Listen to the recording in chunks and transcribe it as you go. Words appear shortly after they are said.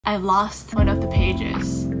I lost one of the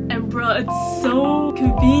pages. And bro, it's so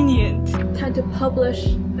convenient. Time to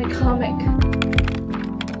publish my comic.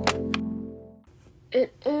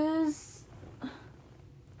 It is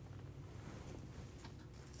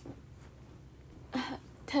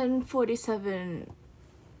 10:47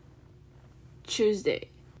 Tuesday.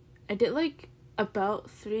 I did like about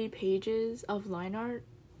 3 pages of line art,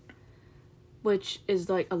 which is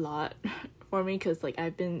like a lot for me because like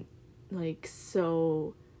I've been like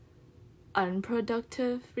so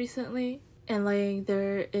unproductive recently, and like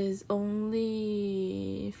there is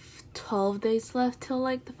only 12 days left till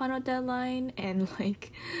like the final deadline, and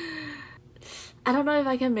like I don't know if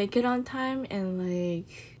I can make it on time, and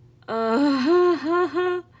like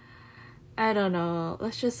I don't know.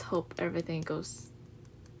 Let's just hope everything goes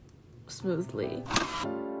smoothly.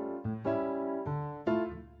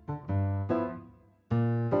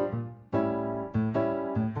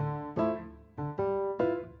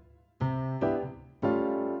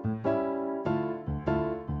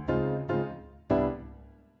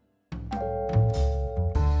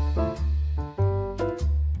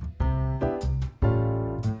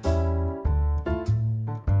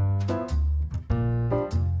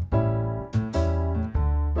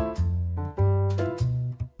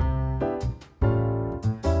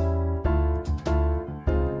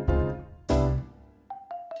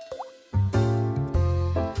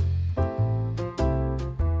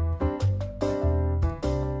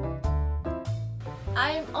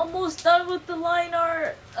 I'm almost done with the line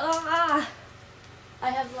art. I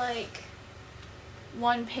have like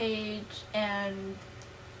 1 page and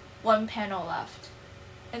 1 panel left,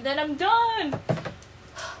 and then I'm done.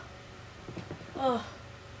 Oh,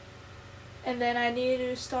 and then I need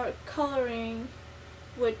to start coloring,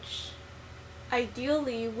 which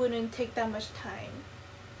ideally wouldn't take that much time,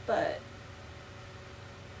 but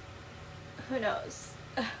who knows.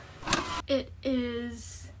 It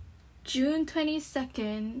is June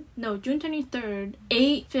 23rd,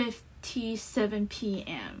 8:57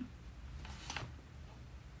 p.m.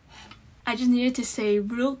 I just needed to say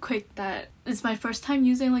real quick that it's my first time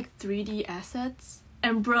using like 3D assets,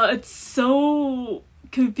 and bro, it's so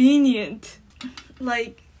convenient.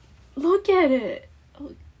 Like, look at it.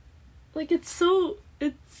 Like it's so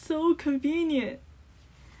convenient.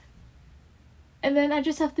 And then I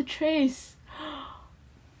just have to trace.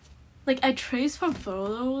 Like, I trace from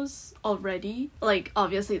photos already, like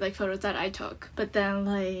obviously like photos that I took, but then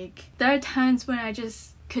like there are times when I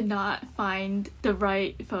just could not find the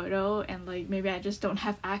right photo, and like maybe I just don't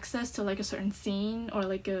have access to like a certain scene or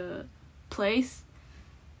like a place.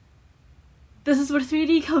 This is where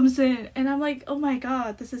 3D comes in, and I'm like, oh my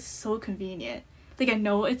god, this is so convenient. Like, I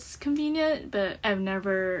know it's convenient, but I've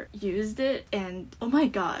never used it, and oh my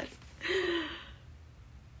god.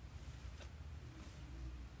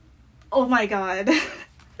 Oh my god.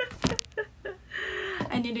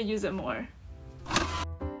 I need to use it more.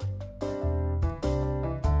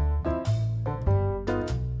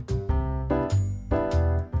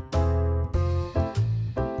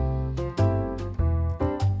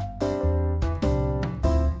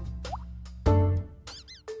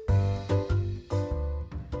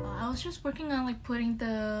 I was just working on like putting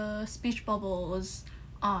the speech bubbles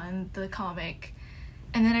on the comic,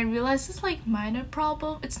 and then I realized it's like minor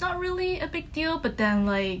problem. It's not really a big deal, but then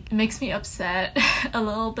like it makes me upset a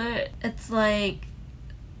little bit. It's like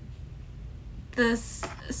this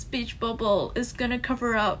speech bubble is gonna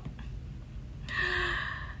cover up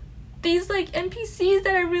these like NPCs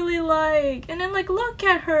that I really like. And then like, look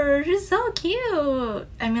at her, she's so cute.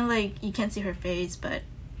 I mean, like, you can't see her face, but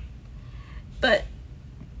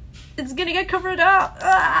it's gonna get covered up.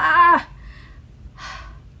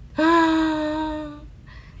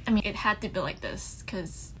 I mean, it had to be like this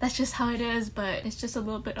because that's just how it is, but it's just a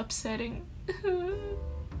little bit upsetting.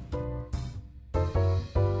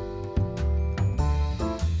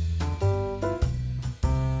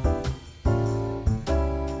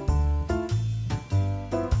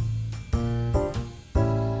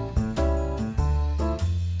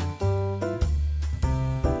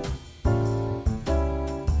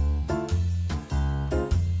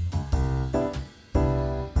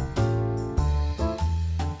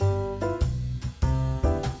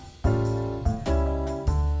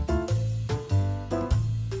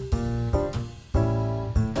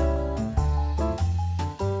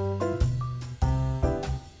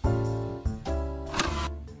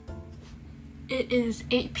 It is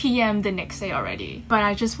 8 p.m. the next day already, but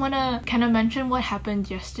I just want to kind of mention what happened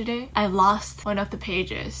yesterday. I lost one of the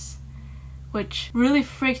pages, which really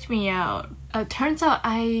freaked me out. Turns out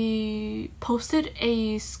I posted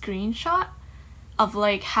a screenshot of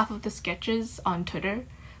like half of the sketches on Twitter,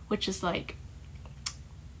 which is like,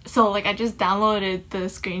 so like I just downloaded the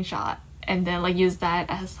screenshot and then like use that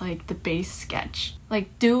as like the base sketch.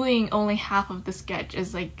 Like doing only half of the sketch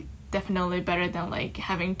is like definitely better than like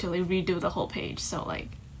having to like redo the whole page. So like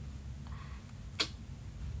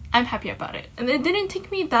I'm happy about it. And it didn't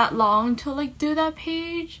take me that long to like do that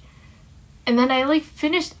page. And then I like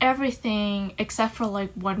finished everything except for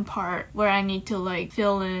like one part where I need to like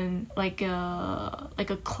fill in like a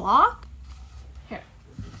clock. Here.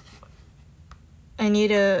 I need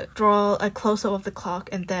to draw a close-up of the clock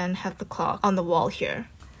and then have the clock on the wall here.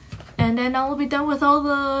 And then I will be done with all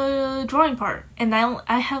the drawing part. And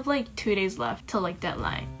I have like 2 days left till like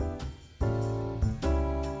deadline.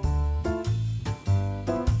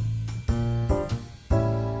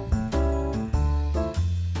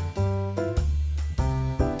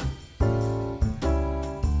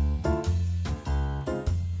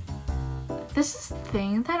 This is the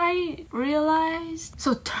thing that I realized.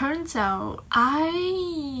 So turns out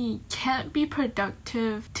I can't be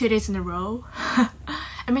productive 2 days in a row.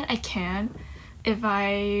 I mean, I can. If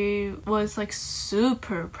I was like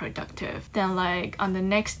super productive, then like on the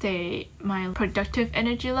next day, my productive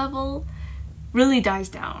energy level really dies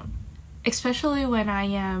down. Especially when I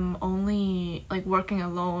am only like working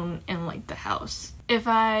alone in like the house. If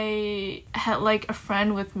I had like a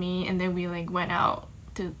friend with me and then we like went out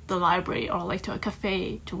to the library or like to a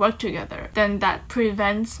cafe to work together, then that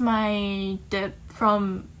prevents my dip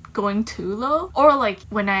from going too low. Or like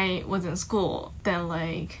when I was in school, then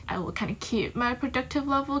like I will kind of keep my productive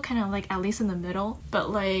level kind of like at least in the middle.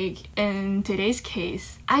 But like in today's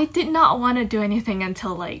case, I did not want to do anything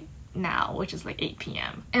until like now, which is like 8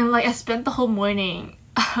 p.m. and like I spent the whole morning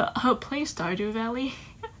playing Stardew Valley.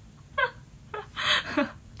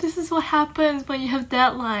 This is what happens when you have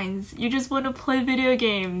deadlines. You just want to play video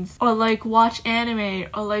games or like watch anime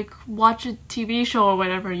or like watch a TV show or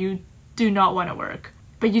whatever. You do not want to work.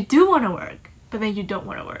 But you do want to work, but then you don't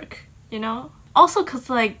want to work, you know? Also cause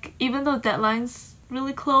like even though deadline's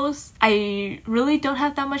really close, I really don't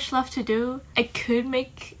have that much left to do. I could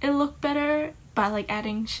make it look better by like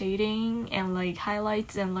adding shading and like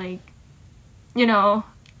highlights and like, you know,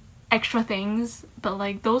 extra things, but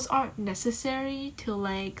like those aren't necessary to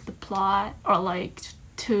like the plot or like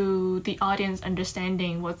to the audience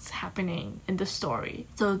understanding what's happening in the story.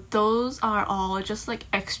 So those are all just like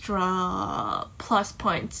extra plus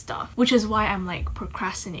point stuff, which is why I'm like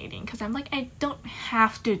procrastinating, because I'm like, I don't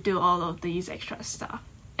have to do all of these extra stuff.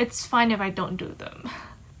 It's fine if I don't do them.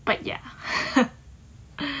 But yeah.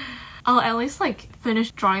 I'll at least like finish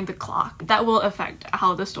drawing the clock. That will affect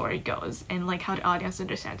how the story goes and like how the audience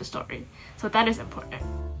understands the story. So that is important.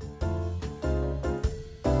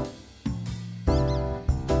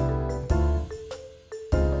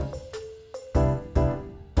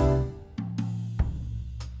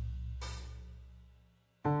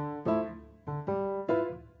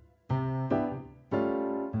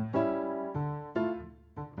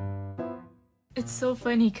 It's so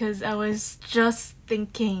funny because I was just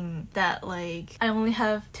thinking that like I only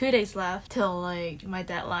have 2 days left till like my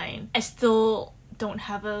deadline. I still don't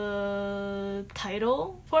have a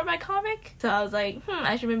title for my comic, so I was like,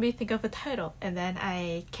 I should maybe think of a title. And then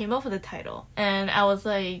I came up with a title and I was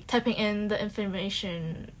like typing in the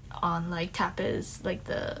information on like Tapa's like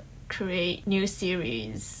the create new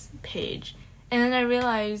series page, and then I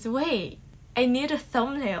realized, wait, I need a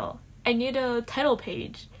thumbnail, I need a title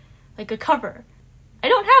page, like a cover. I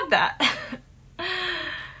don't have that.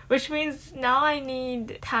 Which means now I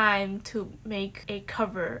need time to make a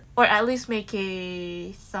cover or at least make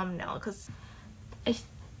a thumbnail, because I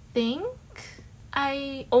think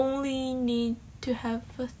I only need to have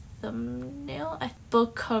a thumbnail.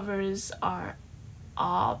 Book covers are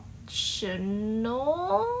optional.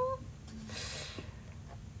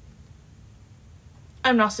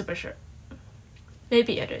 I'm not super sure.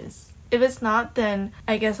 Maybe it is. If it's not, then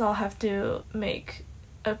I guess I'll have to make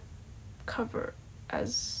a cover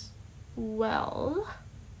as well.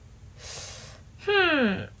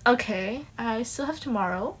 Okay. I still have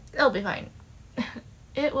tomorrow. It'll be fine.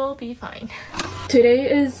 It will be fine.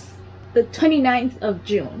 Today is the 29th of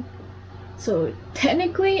June. So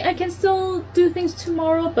technically I can still do things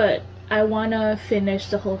tomorrow, but I wanna finish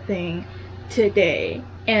the whole thing today.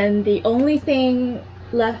 And the only thing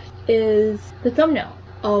left is the thumbnail.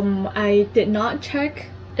 I did not check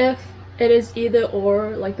if it is either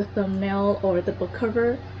or, like the thumbnail or the book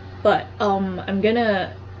cover, but I'm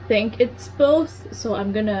gonna think it's both, so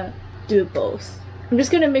I'm gonna do both. I'm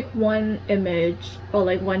just gonna make one image or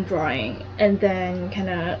like one drawing and then kind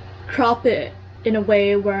of crop it in a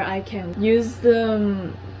way where I can use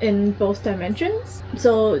them in both dimensions.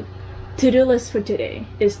 So to-do list for today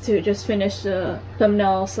is to just finish the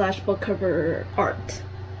thumbnail slash book cover art.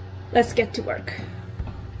 Let's get to work.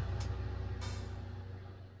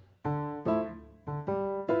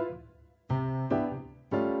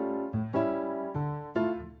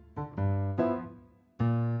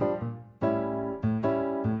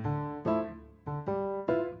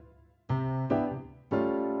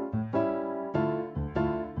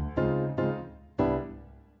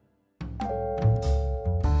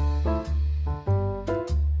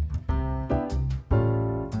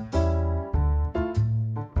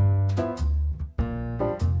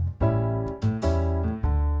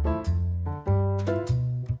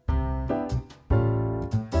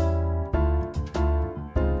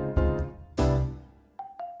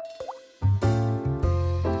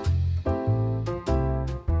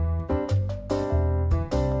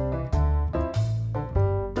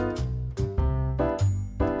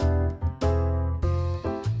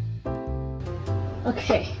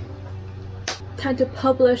 Okay, time to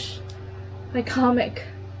publish my comic.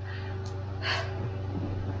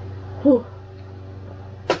 Whew.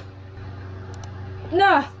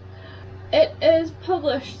 Nah, it is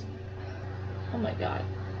published. Oh my god.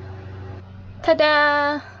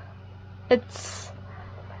 Ta-da! It's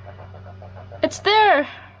there!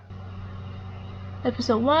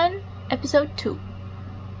 Episode 1, Episode 2.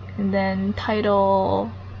 And then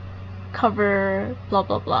title, cover, blah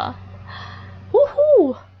blah blah.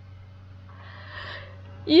 Woohoo!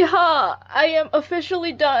 Yeah, I am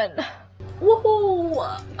officially done. Woohoo!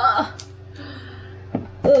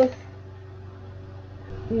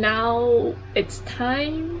 Now it's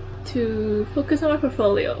time to focus on my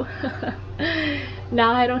portfolio.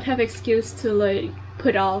 Now I don't have excuse to like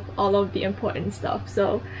put off all of the important stuff.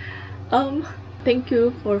 So, thank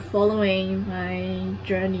you for following my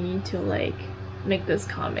journey to like make this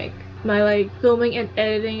comic. My like filming and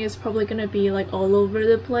editing is probably gonna be like all over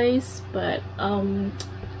the place, but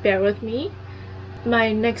bear with me.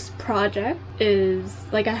 My next project is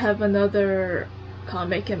like I have another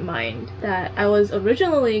comic in mind that I was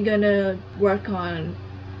originally gonna work on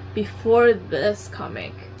before this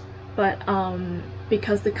comic, but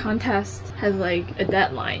because the contest has like a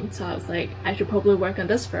deadline, so I was like I should probably work on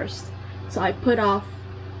this first. So I put off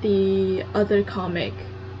the other comic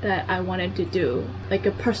that I wanted to do, like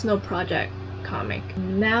a personal project comic.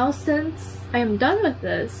 Now since I am done with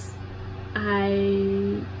this,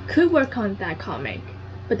 I could work on that comic,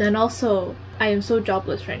 but then also I am so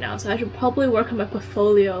jobless right now, so I should probably work on my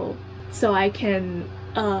portfolio so I can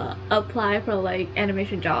apply for like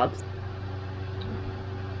animation jobs.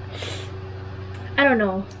 I don't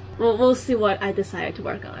know. We'll see what I decide to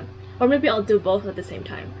work on, or maybe I'll do both at the same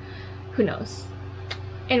time. Who knows?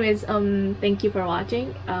 Anyways, thank you for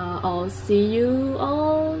watching. I'll see you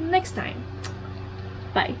all next time.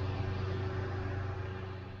 Bye.